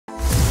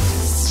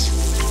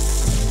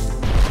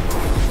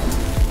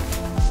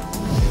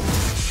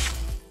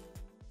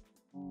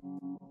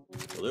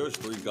So there's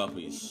 3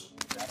 guppies.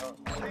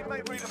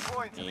 Teammate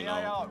redeploying to You the know,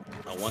 AO.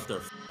 I want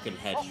their fucking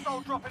head. Hostile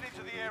dropping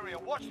into the area.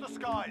 Watch the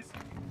skies.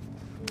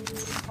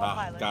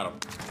 Ah, got him.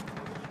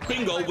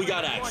 Bingo, we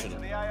got action. To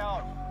the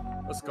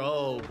AO. Let's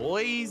go,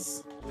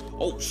 boys.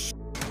 Oh,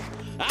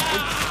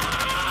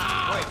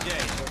 ah! Wait, Jay,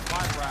 for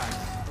 5 racks.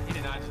 He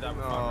did not answer that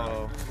with 5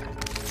 racks.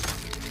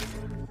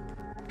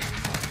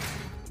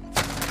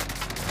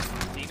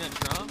 Tina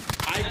Trump?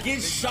 I get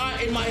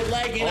shot in my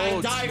leg and I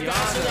die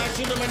faster than I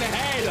shoot him in the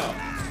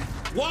head.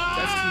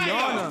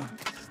 Why?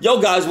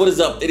 Yo guys, what is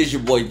up? It is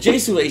your boy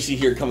JsmoothHD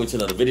here, coming to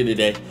another video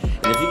today.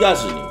 And if you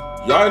guys are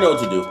new, you already know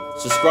what to do.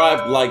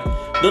 Subscribe, like,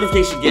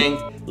 notification gang.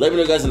 Let me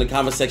know guys in the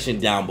comment section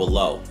down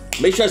below.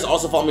 Make sure you guys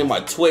also follow me on my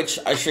Twitch.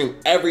 I stream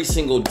every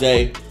single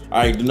day.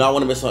 I do not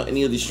want to miss on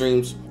any of these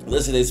streams.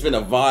 Listen, it's been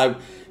a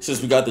vibe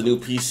since we got the new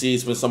PC.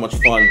 It's been so much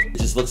fun. It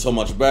just looks so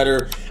much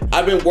better.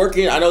 I've been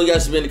working. I know you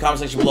guys have been in the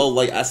comment section below,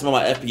 like asking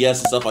about my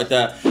FPS and stuff like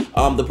that.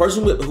 The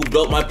person who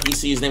built my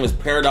PC, his name is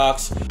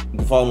Paradox. You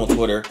can follow him on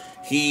Twitter.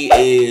 He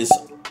builds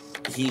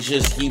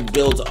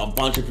a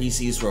bunch of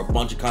PCs for a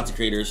bunch of content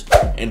creators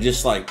and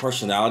just like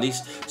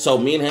personalities. So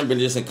me and him been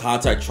just in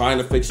contact, trying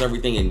to fix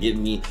everything and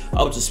getting me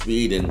up to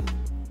speed and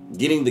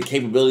getting the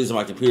capabilities of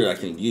my computer that I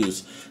can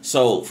use.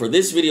 So for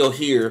this video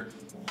here,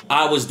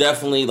 I was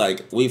definitely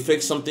like, we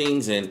fixed some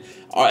things and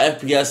our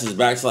FPS is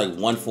back to like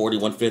 140,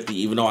 150,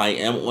 even though I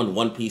am on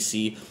one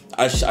PC.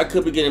 I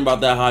could be getting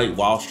about that high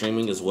while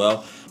streaming as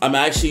well. I'm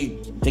actually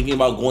thinking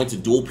about going to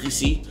dual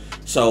PC.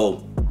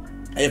 So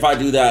if I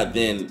do that,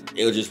 then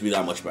it'll just be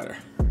that much better.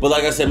 But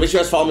like I said, make sure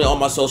you guys follow me on all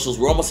my socials.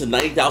 We're almost at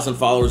 90,000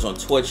 followers on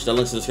Twitch. The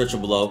link's in the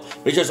description below.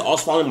 Make sure you guys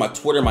also follow me on my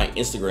Twitter and my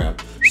Instagram.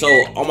 So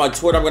on my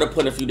Twitter, I'm going to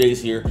put in a few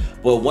days here.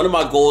 But one of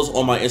my goals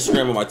on my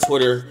Instagram and my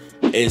Twitter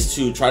is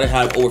to try to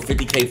have over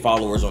 50K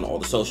followers on all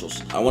the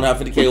socials. I want to have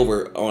 50K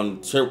over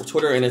on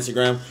Twitter and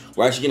Instagram.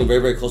 We're actually getting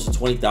very, very close to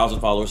 20,000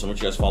 followers. So make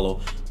sure you guys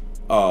follow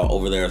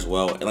over there as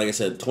well. And like I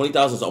said,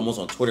 20,000 is almost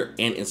on Twitter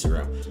and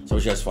Instagram. So make sure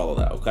you guys follow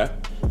that, okay?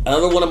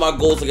 Another one of my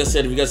goals, like I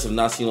said, if you guys have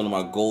not seen one of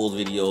my goals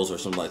videos or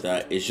something like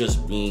that, it's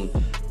just being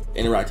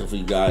interactive for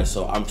you guys.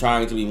 So I'm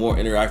trying to be more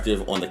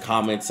interactive on the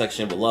comment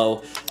section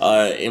below,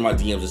 in my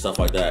DMs and stuff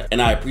like that.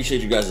 And I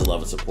appreciate you guys'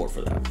 love and support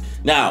for that.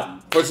 Now,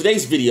 for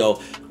today's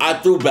video, I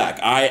threw back.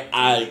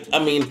 I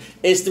mean,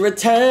 it's the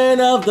return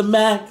of the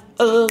Mac,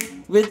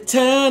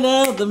 return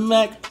of the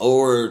Mac,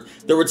 or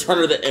the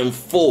return of the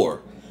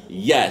M4.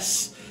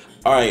 Yes.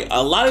 All right,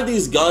 a lot of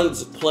these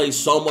guns play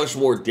so much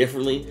more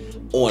differently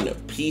on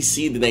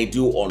PC than they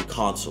do on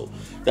console.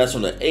 That's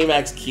from the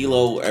AMAX,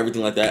 Kilo,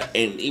 everything like that,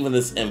 and even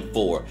this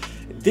M4.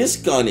 This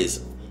gun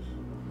is,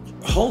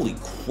 holy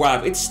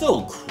crap, it's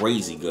still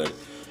crazy good.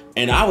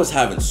 And I was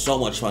having so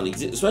much fun,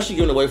 especially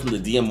getting away from the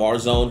DMR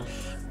zone.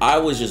 I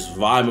was just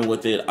vibing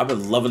with it. I've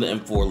been loving the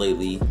M4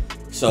 lately.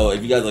 So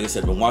if you guys, like I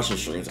said, been watching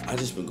streams, I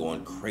just been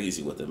going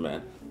crazy with it,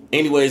 man.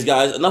 Anyways,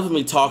 guys, enough of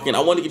me talking. I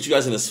want to get you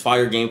guys in this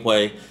fire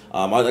gameplay.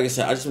 Like I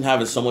said, I just been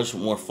having so much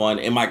more fun,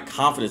 and my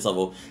confidence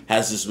level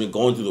has just been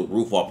going through the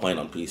roof while playing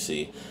on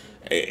PC.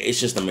 It's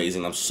just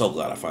amazing. I'm so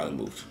glad I finally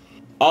moved.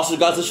 Also,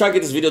 guys, let's try to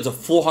get this video to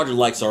 400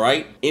 likes, all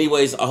right?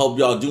 Anyways, I hope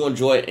y'all do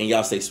enjoy it, and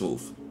y'all stay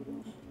smooth.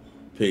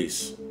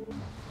 Peace.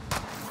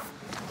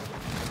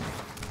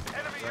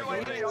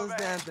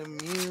 The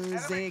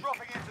music.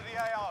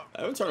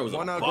 Evan Turner was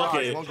One a garage,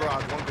 bucket. one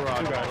garage,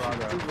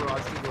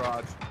 two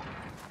garage.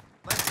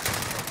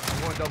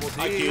 One double D.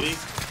 Hi, cutie.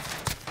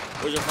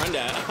 Where's your friend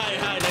at?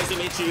 Hi, nice to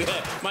meet you.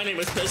 My name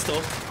is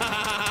Pistol.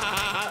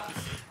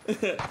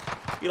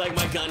 You like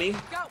my gunny?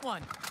 Got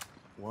one.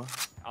 What?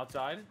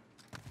 Outside?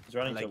 He's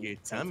running Like to your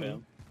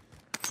tummy.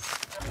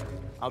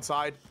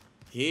 Outside.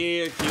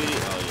 Here, cutie.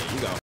 Oh yeah,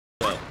 you got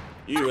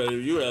you ready?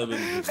 You have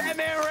been. That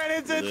man ran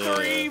into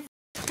 3.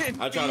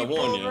 I try to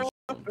warn you.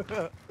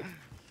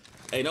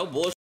 Hey, no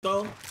bullshit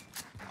though.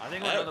 I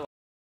think another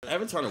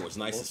Evan Turner was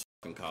nice as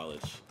in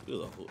college. He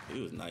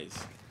was nice.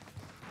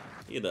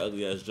 He had the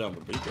ugly ass jumper,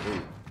 but he could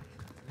hoop.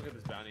 Look at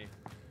this bounty.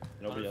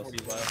 Nobody else.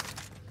 140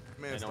 left.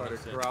 Man started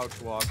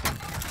crouch walking.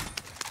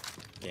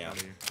 Damn.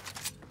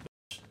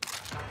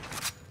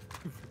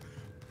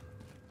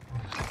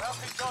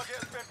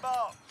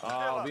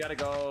 Oh, we gotta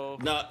go.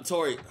 Nah,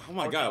 Tori. Oh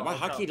my god, my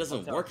hotel, hotkey doesn't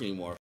hotel. work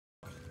anymore.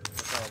 My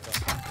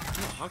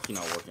hotkey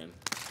not working.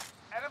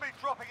 Enemy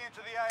dropping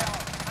into the AO.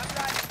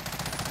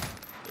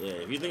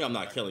 Yeah, if you think I'm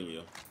not killing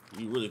you,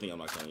 you really think I'm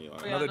not killing you.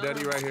 Another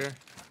daddy right here.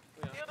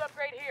 Field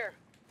upgrade here.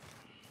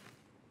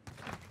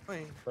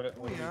 Wait. Put it.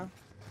 Yeah.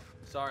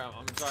 Sorry,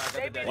 I'm sorry. I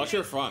got the dead. Watch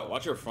your front.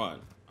 Watch your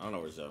front. I don't know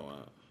where's that one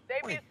at.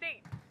 Save me a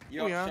seat.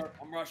 Yo, Yeah.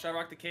 should I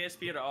rock the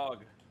KSP or the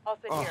AUG? I'll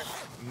sit Oh, here.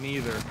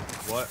 neither.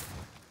 What?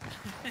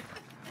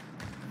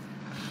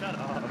 Shut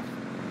up.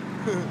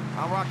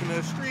 I'm rocking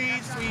the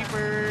street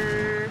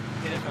sweeper.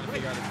 Hit him trying to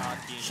figure out his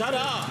hotkey. Shut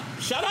up!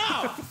 Shut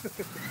up!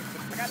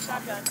 I got a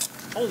shotgun.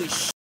 Holy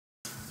sh!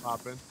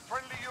 Popping.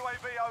 Friendly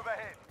UAV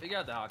overhead. Figure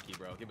out the hotkey,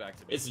 bro. Get back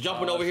to me. It's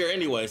jumping over here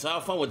anyway, so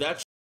have fun with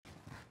that.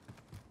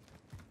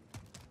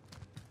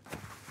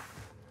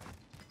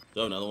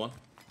 So another one.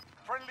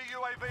 Friendly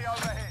UAV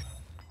overhead.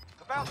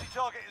 The Bounty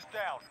target is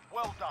down.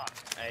 Well done.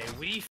 Hey,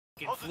 we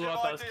fucking Positive flew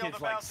up those ID on kids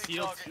the like bounty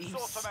SEAL target. team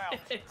Sort 'em out.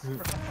 6, bro.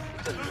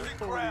 Losing Holy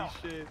ground.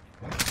 shit.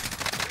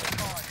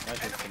 Imagine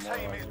Enemy tomorrow,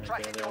 team I'm is gonna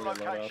tracking go your there,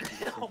 get load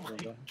location. out, Oh my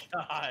god. Dude.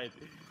 God, I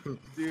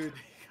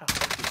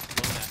just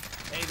blown that.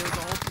 Hey, there's a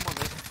whole team on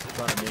this.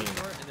 Front of me. And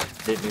then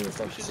Hit me with we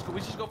something. should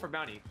just go for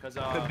bounty, because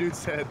The dude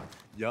said,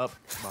 yup,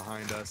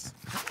 behind us.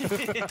 Hold on,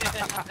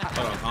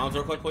 comms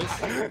real quick, please.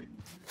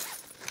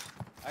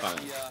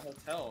 Actually,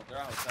 hotel. They're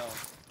at hotel.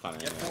 Kinda,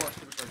 Yeah, yeah. 4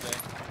 Superstar J.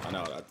 I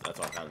know, that's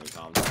all kind of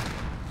comms.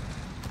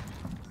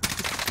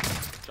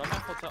 Drop me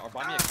off hotel or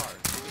buy me a car.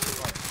 Give me a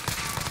car.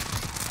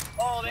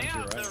 Oh, they You're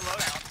have right. their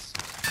loadouts.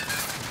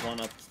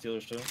 One up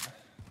Steelers too.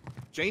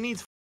 Jay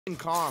needs f***ing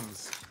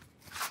comms.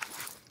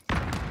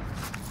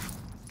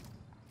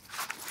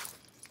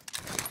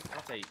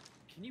 I'll say,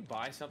 can you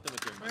buy something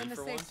with your We're in money the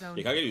for safe once? zone.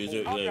 Yeah, can I get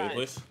you Oh, UAV, God.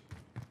 please?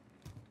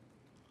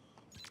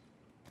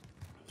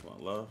 That's my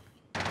love.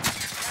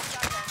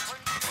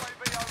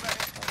 UAV overhead.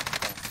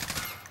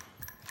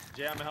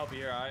 Jay, I'm gonna help you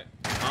here, alright?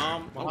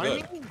 I'm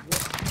Behind good. me?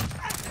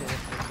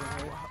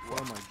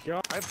 Oh my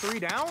god. I have 3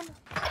 down?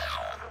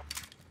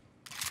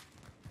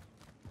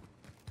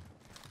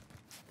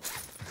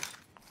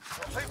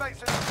 Your teammates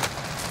in the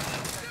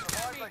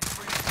survive, they can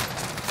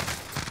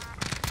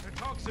They're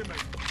toxing me.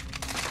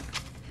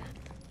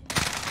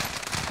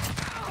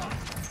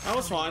 That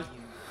was fine.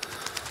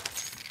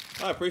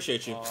 I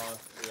appreciate you.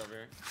 Three over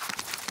here.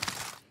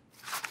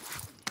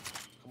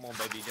 Come on,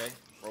 baby Jay.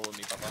 Roll with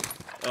me,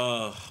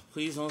 papa.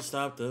 Please don't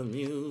stop the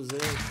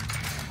music.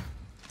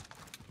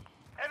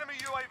 Enemy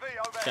UAV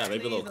overhead. Yeah,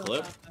 maybe a little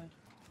clip.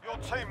 Your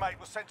teammate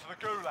was sent to the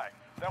gulag.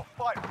 They'll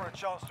fight for a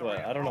chance to Wait,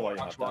 I don't know why redeploy.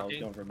 you hopped out. I was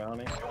going for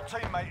bounty. Your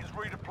teammate is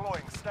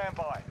redeploying. Stand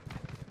by.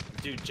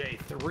 Dude, Jay,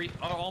 3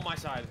 on my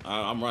side.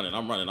 I'm running.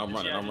 Yeah, just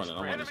Enemy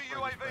sprint.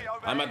 UAV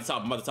overhead. I'm at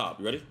the top.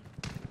 You ready?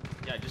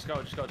 Yeah, just go.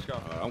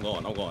 I'm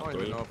going. I don't even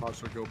 3, know if I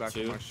should go back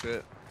to 2, my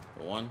shit.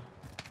 1.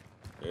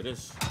 There it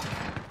is.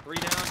 3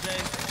 down, Jay.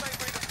 Teammate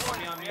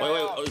redeploying. On me. Wait.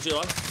 Oh, is she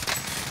on?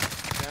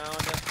 Down.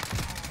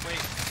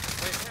 Wait.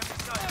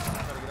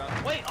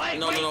 Wait,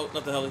 No,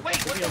 not the heli. Wait,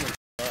 what the?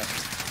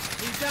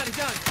 He's down.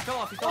 Fell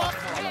off. No.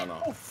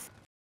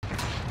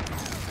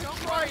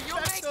 Don't worry, you'll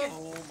make it.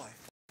 Oh my.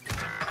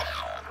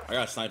 I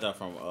got sniped out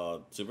from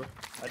Super.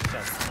 I just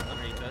got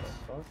Underneath us.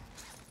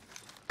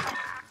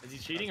 Is he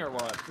cheating or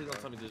what? Please don't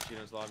tell me this is cheating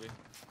in his lobby.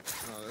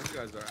 No, those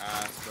guys are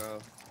ass, bro.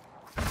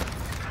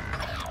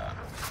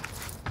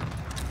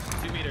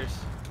 2 meters.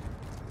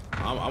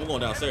 I'm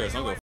going downstairs.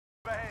 I'm going.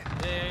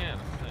 Overhead. Yeah.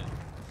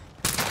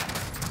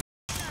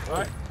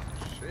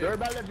 We're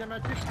out of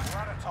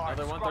time.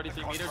 Another Scrub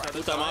 133 the meters. contract.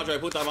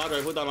 Puta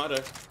madre. The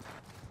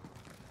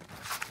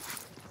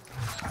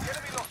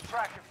enemy lost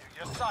track of you.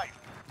 You're safe.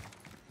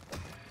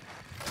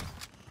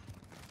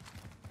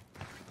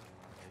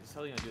 Is this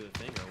how you gonna do the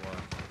thing or what?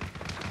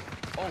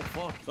 Oh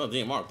fuck! It's not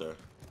DMR up there.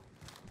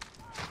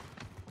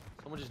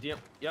 Someone just DM.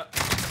 Yep.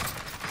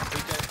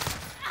 Okay.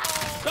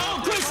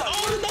 Oh, Chris!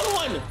 Oh, another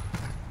one!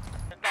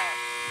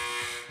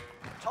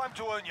 Time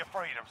to earn your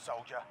freedom,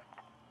 soldier.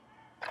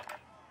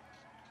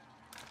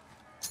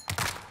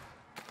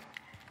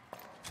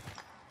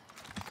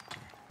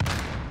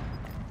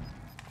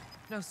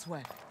 No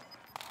sweat.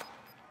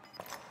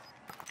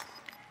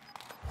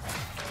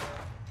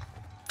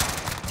 You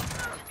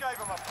gave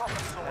him a proper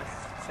sword.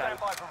 Stand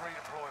by for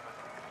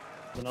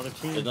redeployment. another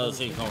team. There's another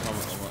team coming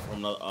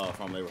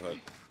from neighborhood.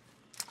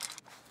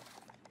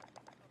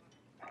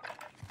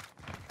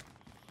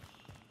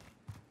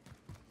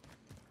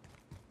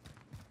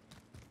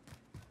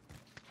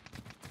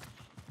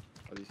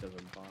 Oh, these guys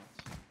are bots.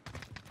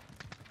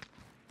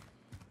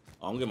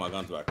 I'm gonna get my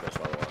guns back, Chris,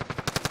 by the way.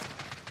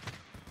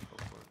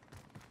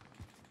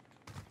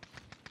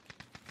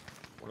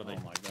 What are they? Oh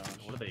my gosh.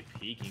 What are they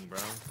peeking, bro?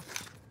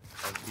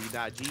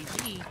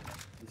 SB.GG.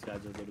 These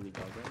guys are literally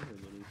dog running. They're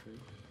literally free.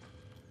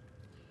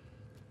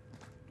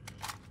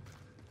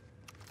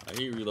 I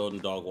hear you reloading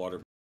dog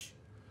water.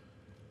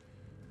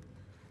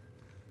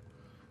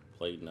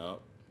 Plating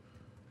up.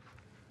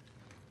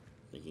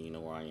 Thinking you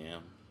know where I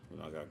am. You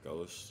know I got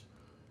ghosts.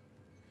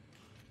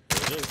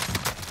 There it is.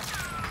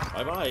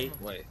 Bye bye.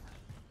 Wait.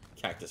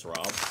 Cactus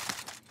Rob.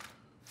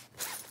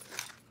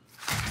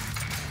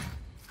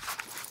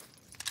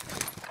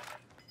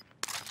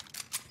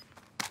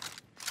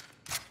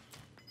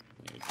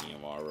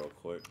 DMR real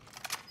quick.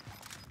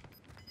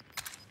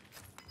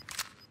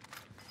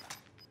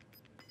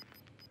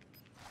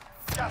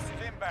 Gas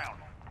is inbound.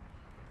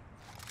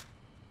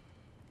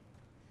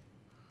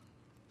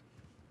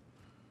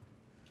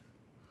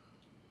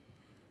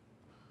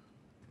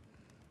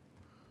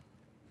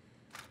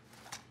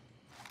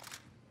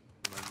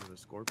 Imagine the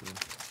scorpion.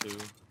 2.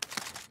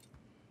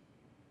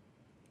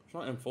 It's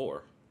not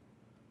M4.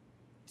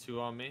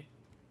 2 on me.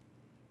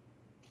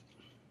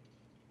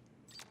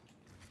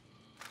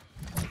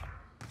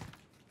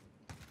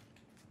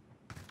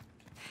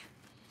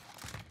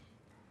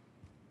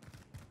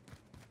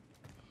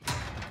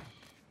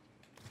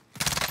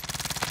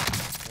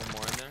 One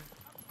more in there.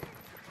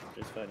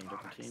 Just fighting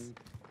different team.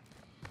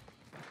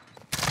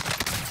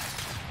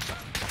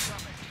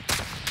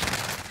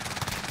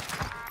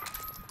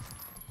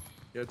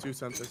 Yeah, 2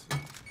 sensors.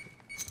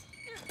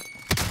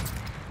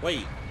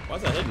 Wait,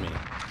 why's that hitting me?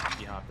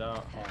 He hopped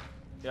out. Oh,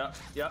 Yep.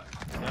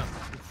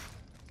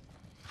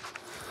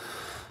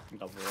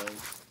 double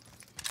res.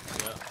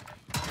 Yep.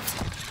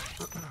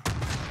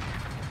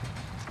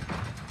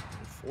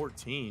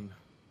 14.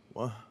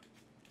 What?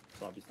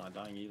 Zombie's not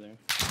dying either.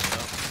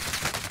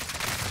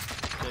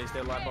 Jay, stay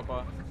alive,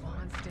 Papa. Come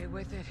on, stay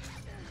with it.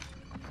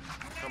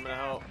 Coming to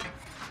help.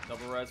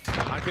 Double res.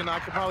 I can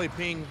probably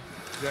ping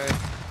Jay.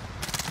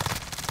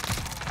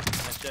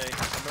 Nice, Jay.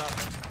 Coming up.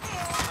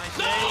 Nice,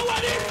 No, Jay.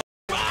 I didn't.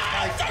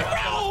 I Is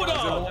there rolled.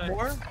 one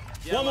more?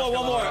 Yeah, One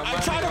more. I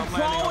tried to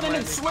prone and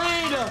it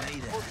slid.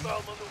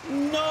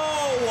 No.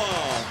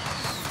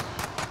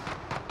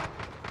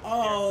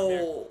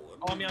 Oh.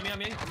 Oh, me.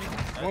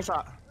 One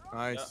shot.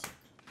 Nice. Yep.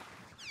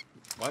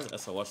 Why is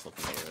SOS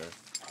looking over there?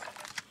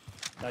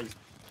 Nice.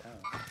 Down.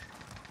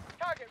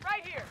 Target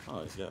right here.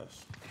 Oh, these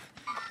guys.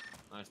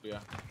 Nice, yeah.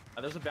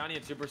 There's a bounty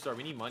at Superstore.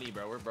 We need money,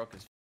 bro. We're broke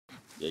as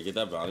Yeah, get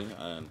that bounty.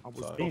 And I was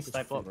sorry. Being as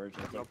sniped fuck. from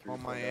Virgin. Up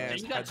on my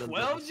ass. You got Had to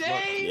 12, look.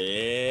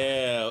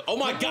 Jay? Yeah. Oh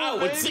my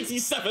God, with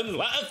 67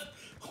 left.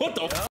 What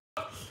the? F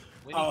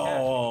We need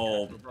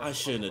oh, cash. We're broke. I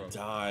shouldn't We're have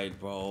broke. died,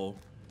 bro.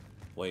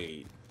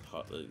 Wait.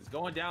 It's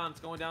going down.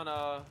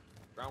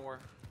 Ground war.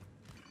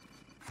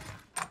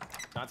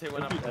 Dante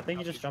went up. I think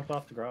he just jumped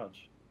off the garage.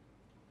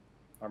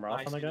 Armor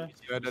off on the guy?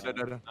 Da.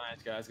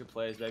 Nice, guys. Good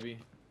plays, baby.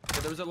 But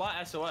there was a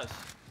lot of SOS.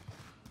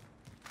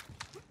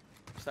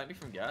 Snipe me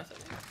from gas, I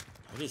think.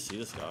 I didn't see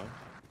this guy.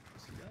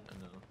 See that? I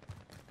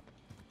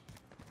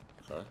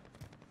know. Okay.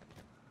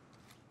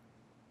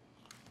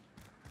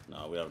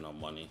 No, we have no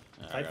money.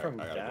 Yeah, Snipe from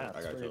gas.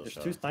 I gotta kill the There's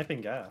shot. 2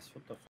 sniping gas.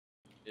 What the f?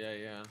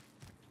 Yeah.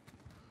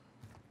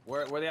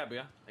 Where they at,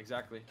 Bia?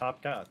 Exactly.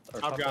 Top gas. Or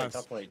Top gas.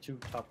 Top weight. 2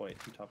 top weight.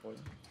 2 top weight.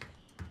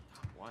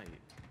 White.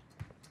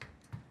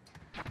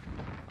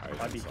 Alright,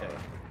 5 I'm BK.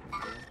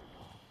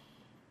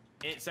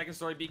 sorry. Second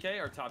story BK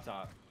or top?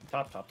 Top.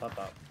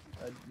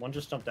 One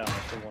just jumped down.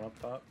 There's still one up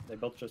top. They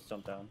both just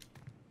jumped down.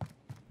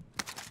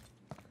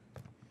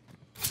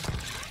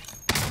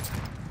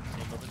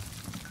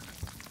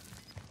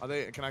 Are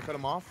they? Can I cut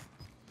them off?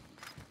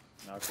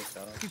 Now it's just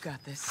got him. You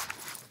got this.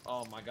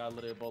 Oh my god,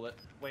 literally a bullet.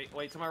 Wait,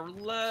 to my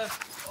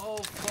left. Oh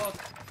fuck.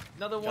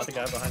 Another one. Got the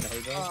guy behind the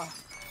hazel.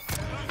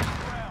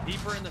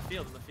 Deeper in the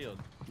field,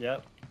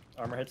 Yep.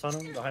 Armor hits on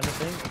him behind the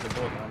thing. There's a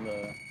bullet behind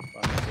the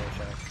steel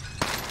shack.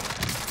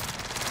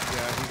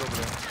 Yeah, he's over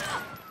there.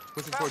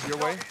 Pushing towards your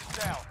way.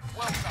 Down.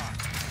 Well done.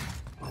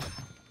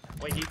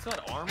 Wait, he's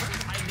got armor?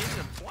 I needed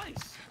him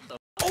twice. What the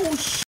Oh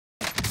sh!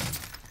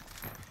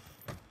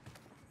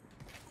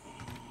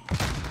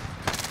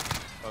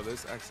 Oh,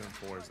 this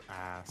XM4 is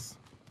ass.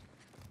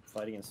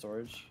 Fighting in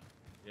storage.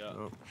 Yeah.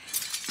 Oh.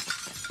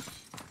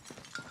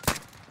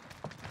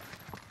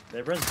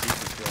 They res deep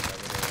as well, that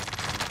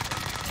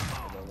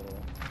little.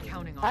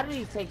 Counting on. How did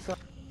he take so?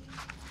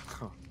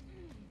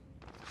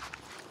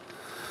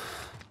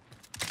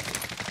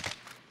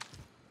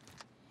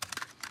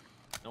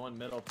 No one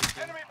middle.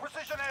 Enemy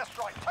precision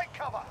airstrike. Take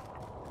cover.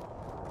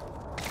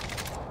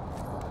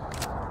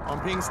 I'm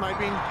ping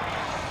sniping.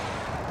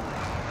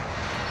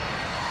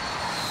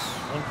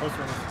 One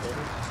closer in the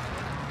building.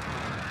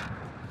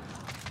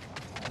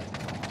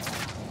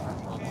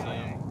 Don't see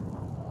him.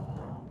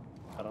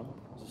 Cut him.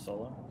 Is it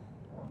solo?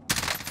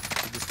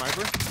 Is the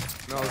sniper?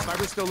 No, the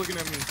sniper's still looking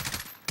at me.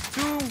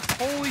 2.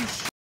 Holy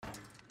sh!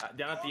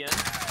 Down at the end.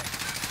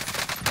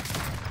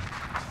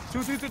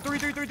 2, 3.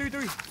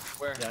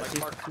 Where? Yeah, I Like see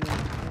mark.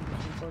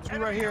 2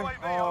 right here. UAV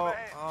Oh,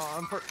 overhead.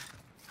 I'm per.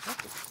 I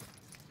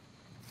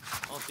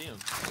don't see him.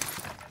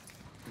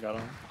 Got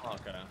him. Oh,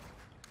 okay. I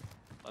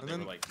thought And they then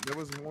were like. there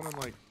was one in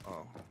like.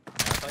 Oh. I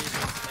thought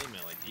you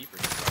meant like deeper.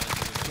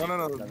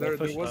 No. Yeah, There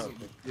pushed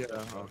wasn't. up. Yeah.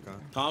 Okay.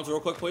 Tom's real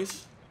quick,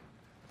 please.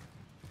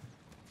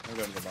 We'll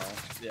go to the ball.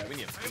 Yeah, we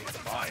need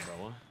to buy,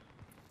 bro.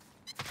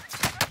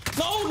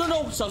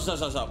 No!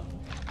 Stop.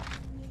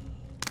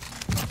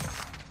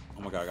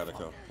 Oh my God, I got to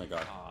kill. Thank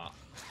God.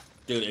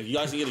 Dude, if you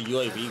guys can get a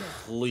UAV,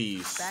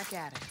 please. Back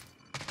at it.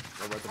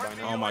 Go right to buy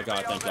now. Oh my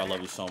God, thank you. I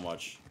love you so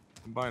much.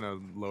 I'm buying a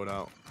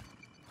loadout.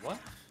 What?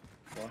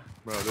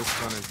 Bro, this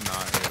gun is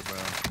not it, bro.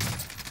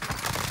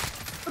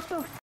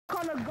 What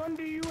kind of gun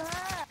do you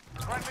have?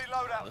 Friendly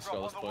loadout Let's drop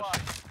go. Let's on the push.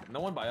 way. No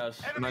one by us.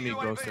 And I Enemy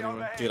need ghosts UAV anyway.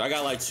 overhead. Dude, I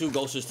got like 2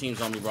 Ghosters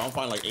teams on me, bro. I'm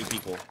finding like 8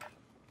 people.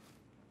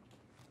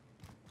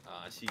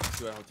 I see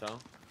 2 at hotel.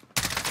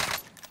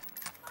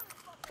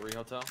 3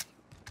 hotel.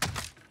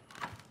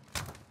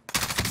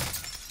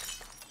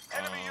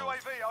 Enemy UAV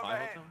 5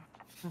 overhead.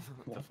 hotel.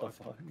 What the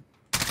fuck?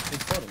 He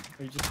killed him.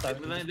 He just died.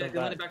 He Land just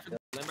back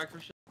died. for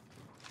shit.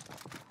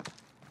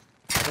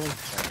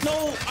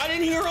 No, I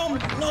didn't hear him.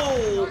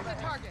 No. Mark the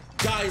target.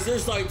 Guys,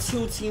 there's like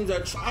 2 teams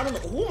that I don't know.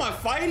 Who am I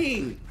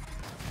fighting?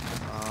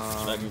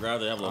 I can grab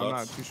the I'm not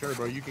loadouts. too sure,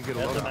 bro. You can get a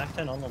There's a loadout. Mac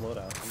 10 on the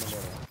loadout.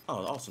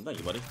 Oh, awesome. Thank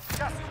you, buddy.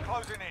 Gas is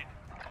closing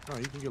in. No,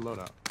 you can get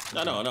loadout.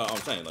 No. I'm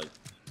saying like,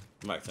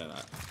 I'm not saying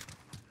that.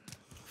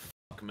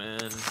 Fuck, man.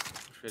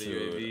 Shitty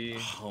Dude,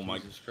 UAV. oh my-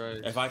 Jesus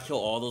Christ. If I kill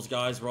all those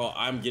guys, bro,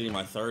 I'm getting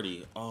my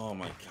 30. Oh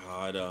my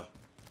God.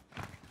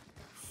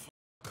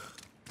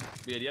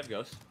 Yeah, do you have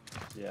ghosts?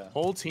 Yeah.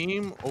 Whole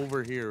team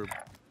over here.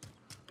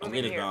 I'm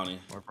getting bounty.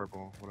 Or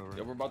purple, whatever.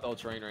 Yeah, we're about the whole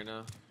train right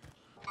now.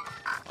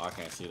 Oh, I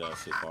can't see that.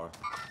 It's too far.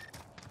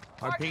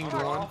 I pinged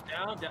Down, one.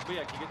 down. Yeah, can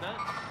you get that?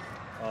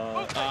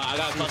 I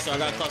got clustered. I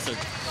got clustered.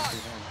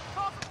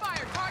 Call for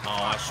fire. Target.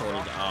 Oh, I shorted.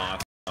 Oh, I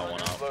f***ed that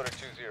one up. Loader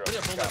 2-0.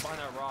 Yeah, pull that behind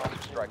that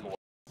rock. Strike away.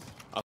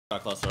 I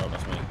got clustered up.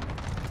 That's me.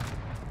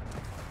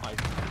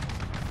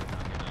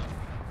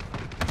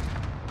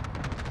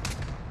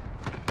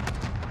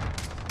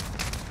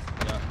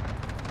 Yeah.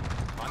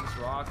 Behind this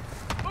rock.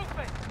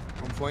 Movement.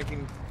 I'm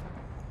flanking.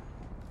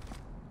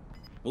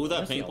 Move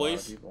that ping,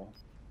 please.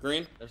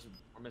 Green.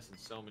 We're missing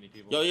so many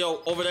people.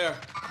 Yo, over there.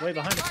 Wait,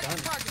 behind us,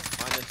 Target. behind us. Target.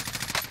 Behind us.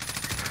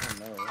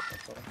 Oh no,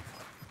 that's all.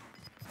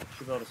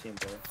 Should be able to see him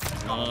better.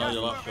 No,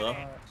 you're left. You're left.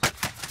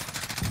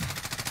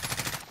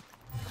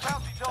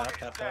 Bounty target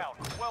Tap, is tap, down.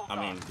 Well I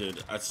done. mean,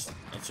 dude, that's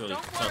really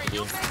Don't tough worry, to do.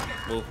 you'll make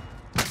it. Move.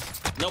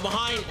 No,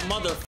 behind,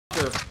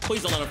 motherfucker.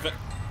 Please don't let him fit.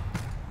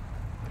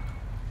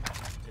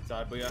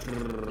 Inside, booyah.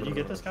 Did you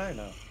get this guy or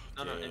no?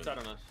 No, Dude. inside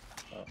on us.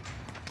 Oh,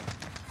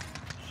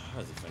 How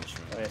does he finish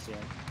me? oh yeah, I see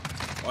him.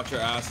 Watch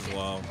your ass as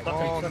well.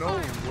 Oh, no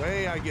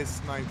way I get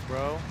sniped,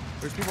 bro.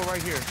 There's people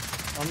right here.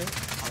 On me?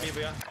 On me,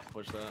 booyah.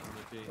 Push that. On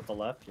the T. With the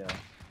left, yeah.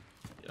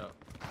 Yep.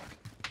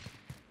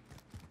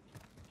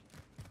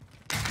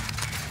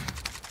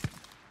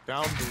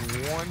 Down to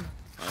one.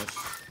 Nice.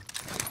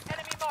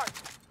 Enemy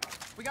marked.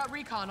 We got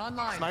recon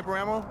online. Sniper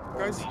ammo,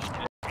 guys.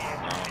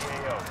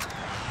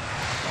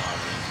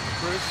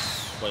 Chris,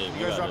 Wait,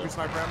 you guys drop your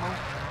sniper ammo?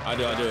 I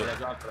do. I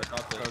dropped it.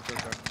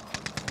 Okay.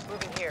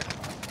 Moving here.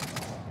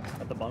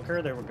 At the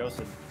bunker, they were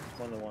ghosted.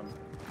 1-1.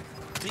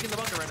 Peek in the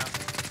bunker right now.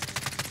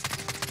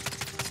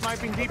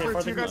 Sniping deeper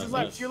to your guys' Nice,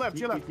 left, nice. to your left, to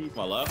your left.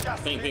 My left.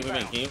 Ping. Can you?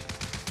 I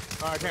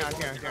can't.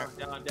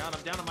 Down. I'm down.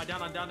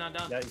 I'm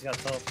down. Yeah, he's got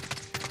self.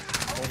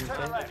 Hold your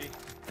thing.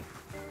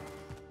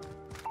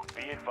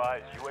 Be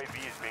advised, UAV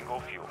is bingo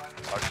fuel.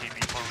 RTB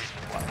for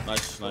resupply.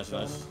 Nice.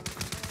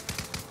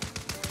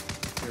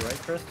 To your right,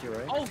 Chris, to your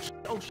right. Oh, shit.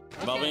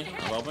 I'm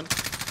helping.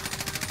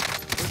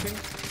 Pushing.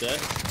 Dead.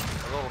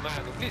 Oh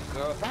man, please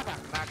go.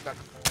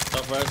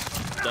 Tough res.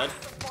 Dead.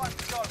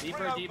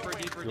 Deeper.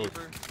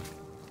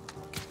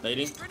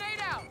 Nading.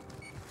 Grenade out.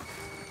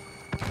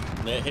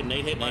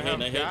 Nade Might have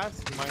hit. gas.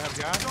 You might have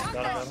gas. Knock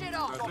Got that him. shit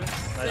off.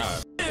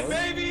 Nice.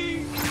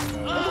 Baby!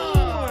 Come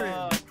on!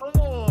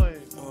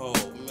 Oh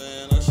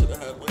man, I should have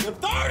had like a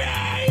 30!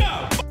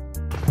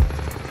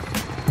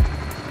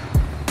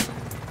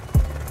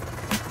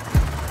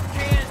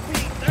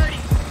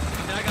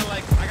 Now I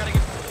gotta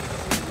get.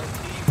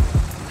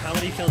 How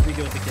many kills did you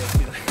get with the kids?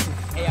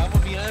 Hey, I'm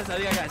gonna be honest. I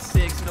think I got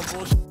 6. No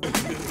bullshit.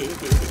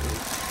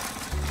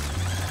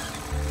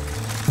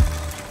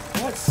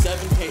 What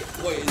 7K?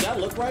 Wait, does that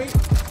look right?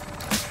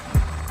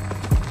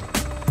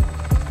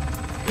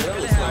 Yeah, that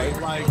looks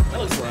right. That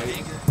looks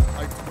right.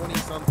 Like 20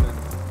 something.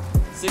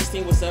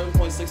 16 with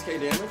 7.6K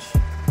damage.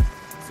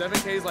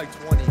 7K is like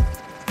 20. Oh,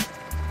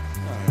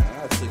 yeah, I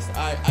had 6.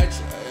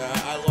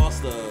 I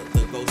lost the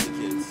ghosted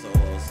kids, so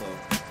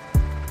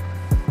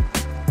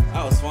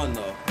that was fun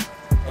though.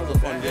 That was a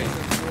fun game.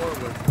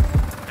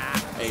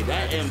 Hey,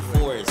 that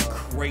M4 is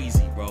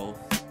crazy, bro.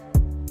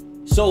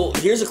 So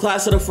here's a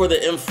class setup for the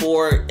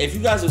M4. If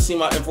you guys have seen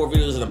my M4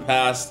 videos in the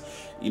past,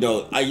 you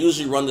know, I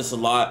usually run this a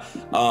lot.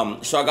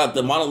 So I got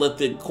the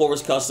monolithic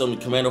Corvus Custom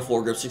Commando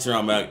 4 grip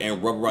 60-round mag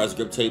and rubberized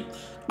grip tape.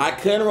 I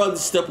can run the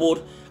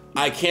stippled.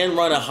 I can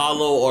run a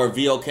hollow or a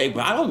VLK,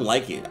 but I don't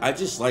like it. I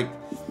just like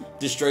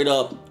the straight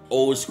up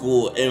old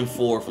school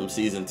M4 from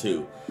season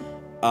 2.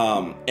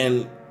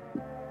 And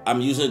I'm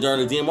using it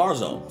during the DMR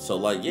zone. So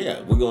like,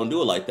 yeah, we're gonna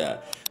do it like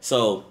that.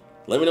 So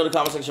let me know in the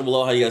comment section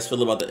below how you guys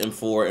feel about the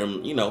M4.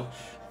 And you know,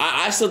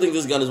 I still think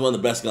this gun is one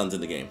of the best guns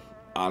in the game.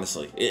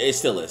 Honestly, it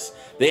still is.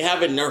 They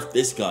haven't nerfed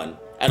this gun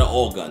out of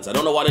all guns. I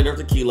don't know why they nerfed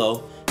the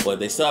Kilo, but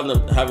they still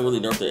haven't really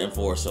nerfed the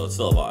M4, so it's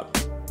still a vibe.